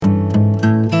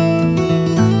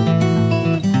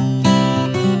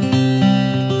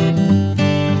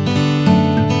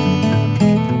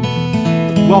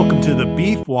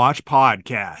Beef Watch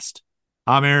podcast.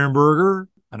 I'm Aaron Berger,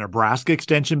 a Nebraska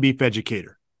Extension beef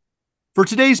educator. For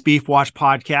today's Beef Watch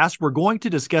podcast, we're going to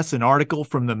discuss an article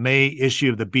from the May issue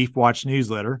of the Beef Watch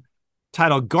newsletter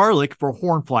titled Garlic for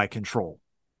Hornfly Control.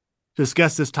 To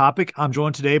discuss this topic, I'm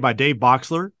joined today by Dave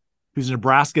Boxler, who's a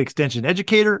Nebraska Extension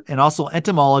educator and also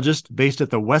entomologist based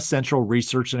at the West Central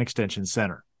Research and Extension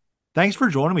Center. Thanks for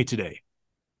joining me today.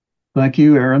 Thank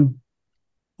you, Aaron.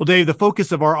 Well, Dave, the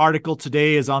focus of our article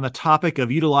today is on the topic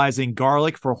of utilizing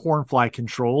garlic for hornfly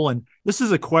control. And this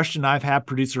is a question I've had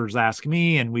producers ask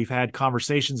me, and we've had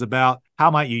conversations about how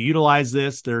might you utilize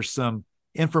this. There's some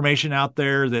information out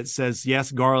there that says,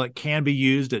 yes, garlic can be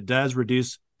used. It does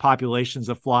reduce populations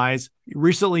of flies.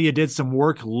 Recently, you did some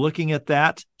work looking at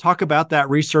that. Talk about that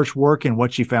research work and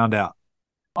what you found out.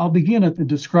 I'll begin at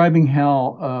describing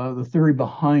how the theory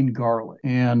behind garlic.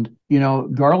 And,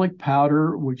 garlic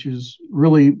powder, which is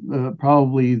really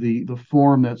probably the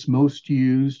form that's most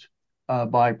used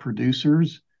by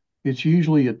producers, it's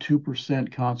usually a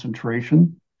 2%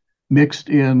 concentration mixed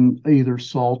in either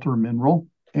salt or mineral.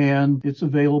 And it's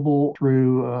available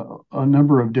through a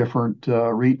number of different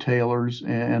retailers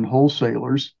and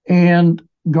wholesalers. And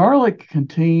garlic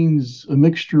contains a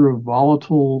mixture of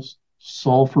volatiles,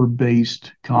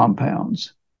 sulfur-based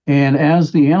compounds. And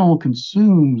as the animal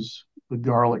consumes the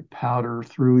garlic powder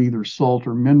through either salt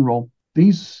or mineral,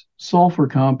 these sulfur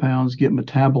compounds get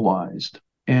metabolized.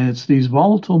 And it's these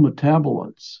volatile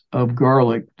metabolites of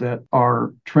garlic that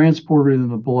are transported in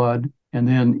the blood and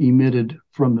then emitted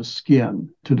from the skin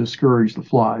to discourage the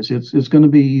flies. It's going to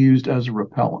be used as a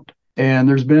repellent. And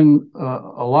there's been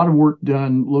a lot of work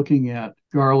done looking at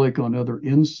garlic on other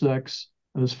insects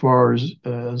as far as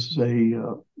a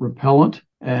repellent,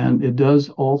 and it does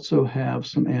also have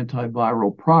some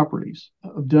antiviral properties.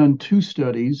 I've done 2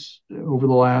 studies over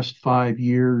the last 5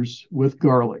 years with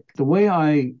garlic. The way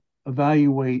I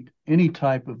evaluate any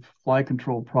type of fly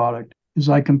control product is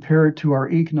I compare it to our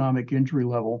economic injury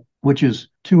level, which is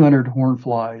 200 horn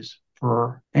flies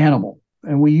per animal.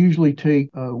 And we usually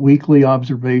take weekly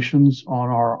observations on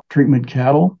our treatment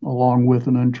cattle along with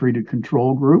an untreated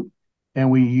control group. And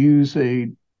we use a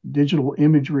digital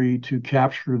imagery to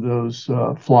capture those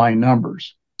fly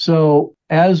numbers. So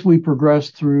as we progress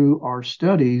through our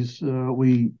studies,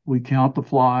 we count the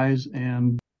flies,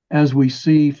 and as we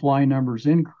see fly numbers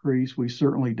increase, we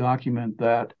certainly document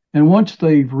that. And once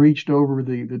they've reached over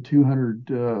the 200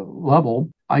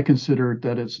 level, I consider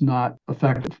that it's not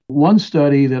effective. One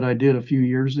study that I did a few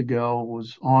years ago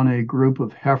was on a group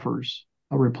of heifers,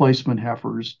 replacement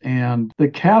heifers, and the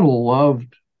cattle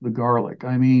loved the garlic.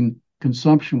 I mean,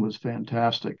 consumption was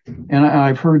fantastic. And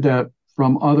I've heard that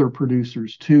from other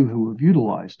producers too who have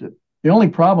utilized it. The only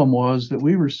problem was that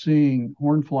we were seeing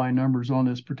hornfly numbers on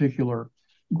this particular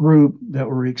group that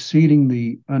were exceeding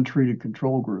the untreated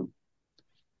control group.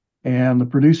 And the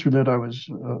producer that I was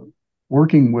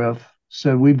working with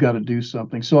said, we've got to do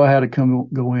something. So I had to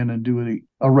go in and do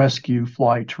a rescue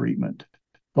fly treatment.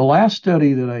 The last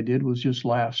study that I did was just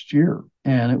last year,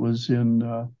 and it was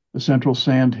in the Central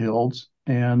Sandhills,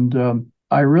 and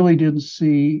I really didn't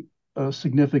see a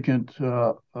significant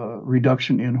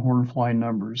reduction in hornfly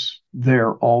numbers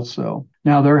there also.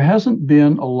 Now, there hasn't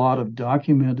been a lot of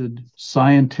documented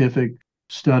scientific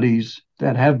studies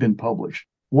that have been published.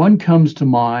 One comes to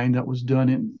mind that was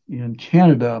done in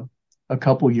Canada a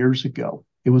couple years ago.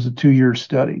 It was a 2-year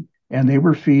study, and they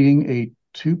were feeding a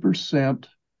 2%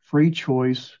 free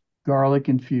choice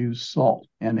garlic-infused salt,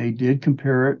 and they did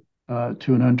compare it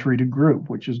to an untreated group,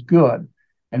 which is good.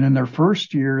 And in their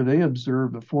first year, they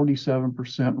observed a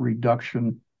 47%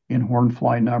 reduction in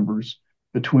hornfly numbers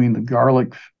between the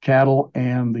garlic cattle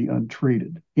and the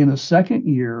untreated. In the second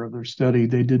year of their study,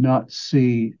 they did not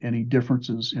see any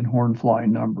differences in hornfly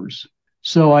numbers.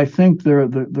 So I think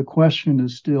the question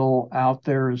is still out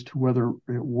there as to whether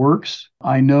it works.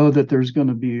 I know that there's going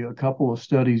to be a couple of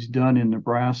studies done in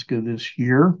Nebraska this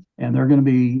year, and they're going to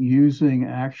be using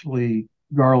actually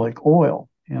garlic oil.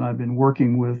 And I've been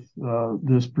working with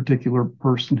this particular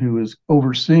person who is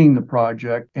overseeing the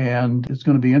project, and it's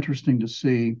going to be interesting to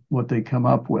see what they come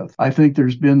up with. I think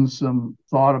there's been some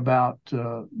thought about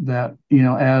that,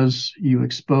 as you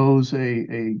expose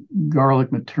a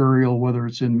garlic material, whether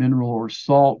it's in mineral or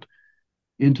salt,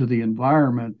 into the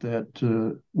environment,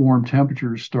 that warm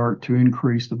temperatures start to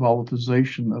increase the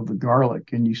volatilization of the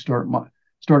garlic, and you start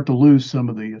to lose some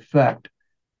of the effect.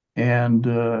 And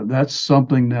that's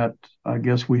something that I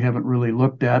guess we haven't really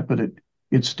looked at, but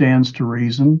it stands to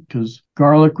reason, because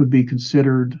garlic would be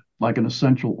considered like an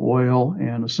essential oil,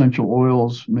 and essential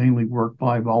oils mainly work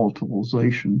by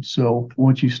volatilization. So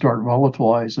once you start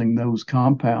volatilizing those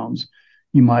compounds,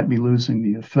 you might be losing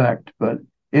the effect. But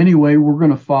anyway, we're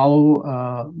going to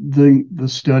follow the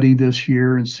study this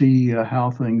year and see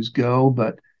how things go.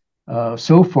 But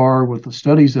so far, with the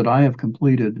studies that I have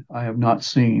completed, I have not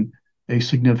seen a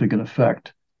significant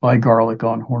effect by garlic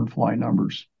on hornfly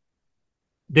numbers.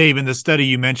 Dave, in the study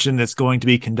you mentioned that's going to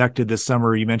be conducted this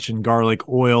summer, you mentioned garlic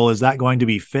oil. Is that going to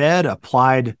be fed,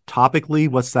 applied topically?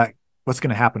 What's going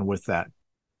to happen with that?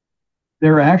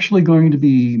 They're actually going to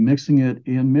be mixing it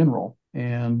in mineral.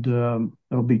 And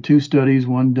there'll be two studies,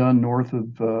 one done north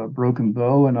of Broken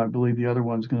Bow, and I believe the other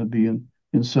one's going to be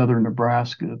in southern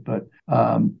Nebraska. But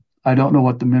I don't know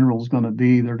what the mineral is going to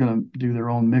be. They're going to do their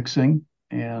own mixing,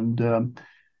 and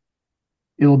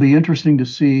it'll be interesting to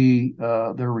see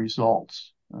their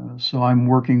results. So I'm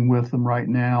working with them right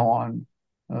now on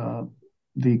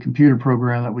the computer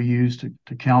program that we use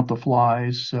to count the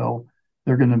flies. So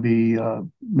they're going to be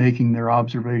making their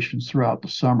observations throughout the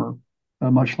summer,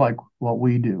 much like what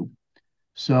we do.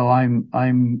 So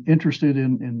I'm interested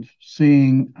in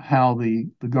seeing how the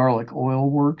garlic oil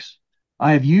works.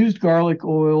 I have used garlic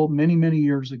oil many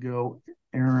years ago,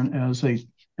 Aaron,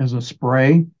 as a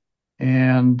spray,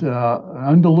 and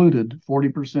undiluted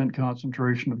 40%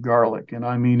 concentration of garlic. And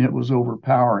I mean, it was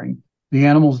overpowering. The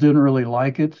animals didn't really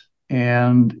like it,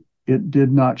 and it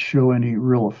did not show any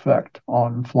real effect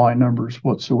on fly numbers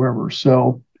whatsoever.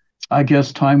 So I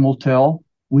guess time will tell.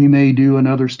 We may do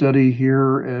another study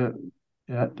here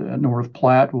at North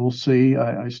Platte. We'll see.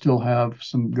 I still have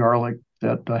some garlic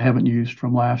that I haven't used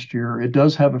from last year. It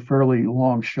does have a fairly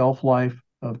long shelf life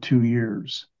of 2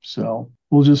 years. So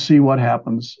we'll just see what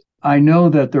happens. I know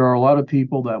that there are a lot of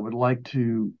people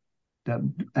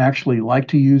that actually like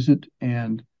to use it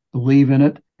and believe in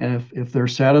it. And if they're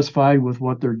satisfied with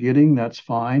what they're getting, that's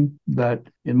fine. But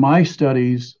in my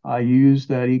studies, I use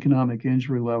that economic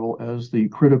injury level as the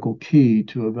critical key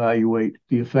to evaluate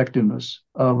the effectiveness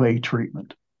of a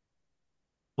treatment.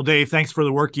 Well, Dave, thanks for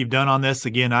the work you've done on this.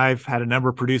 Again, I've had a number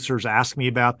of producers ask me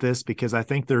about this because I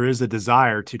think there is a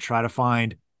desire to try to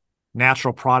find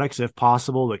natural products, if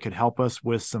possible, that could help us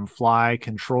with some fly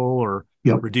control or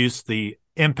reduce the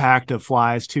impact of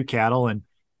flies to cattle. And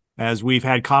as we've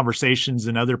had conversations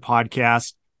in other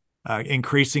podcasts,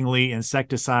 increasingly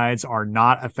insecticides are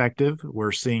not effective.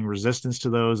 We're seeing resistance to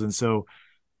those. And so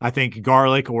I think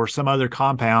garlic or some other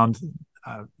compound,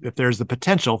 if there's the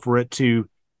potential for it to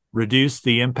reduce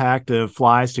the impact of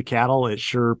flies to cattle, it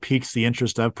sure piques the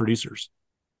interest of producers.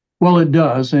 Well, it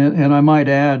does. And I might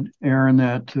add, Aaron,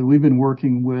 that we've been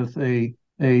working with a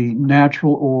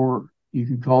natural, or you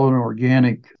could call it an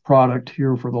organic product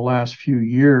here for the last few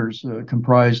years,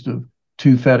 comprised of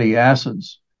 2 fatty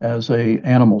acids as a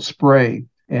animal spray.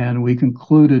 And we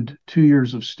concluded 2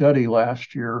 years of study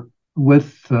last year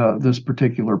with this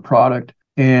particular product.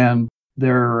 And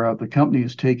the company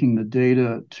is taking the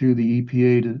data to the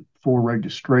EPA for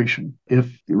registration. If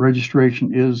the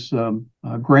registration is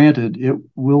granted, it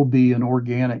will be an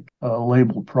organic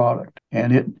labeled product,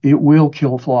 and it will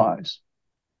kill flies.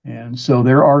 And so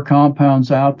there are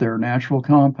compounds out there, natural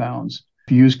compounds,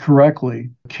 if used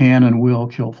correctly, can and will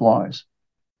kill flies.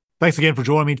 Thanks again for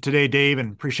joining me today, Dave,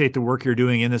 and appreciate the work you're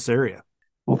doing in this area.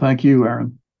 Well, thank you,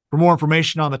 Aaron. For more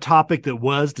information on the topic that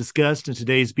was discussed in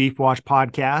today's Beef Watch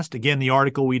podcast, again, the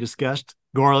article we discussed,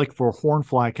 Garlic for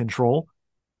Hornfly Control,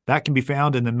 that can be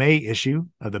found in the May issue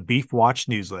of the Beef Watch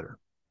newsletter.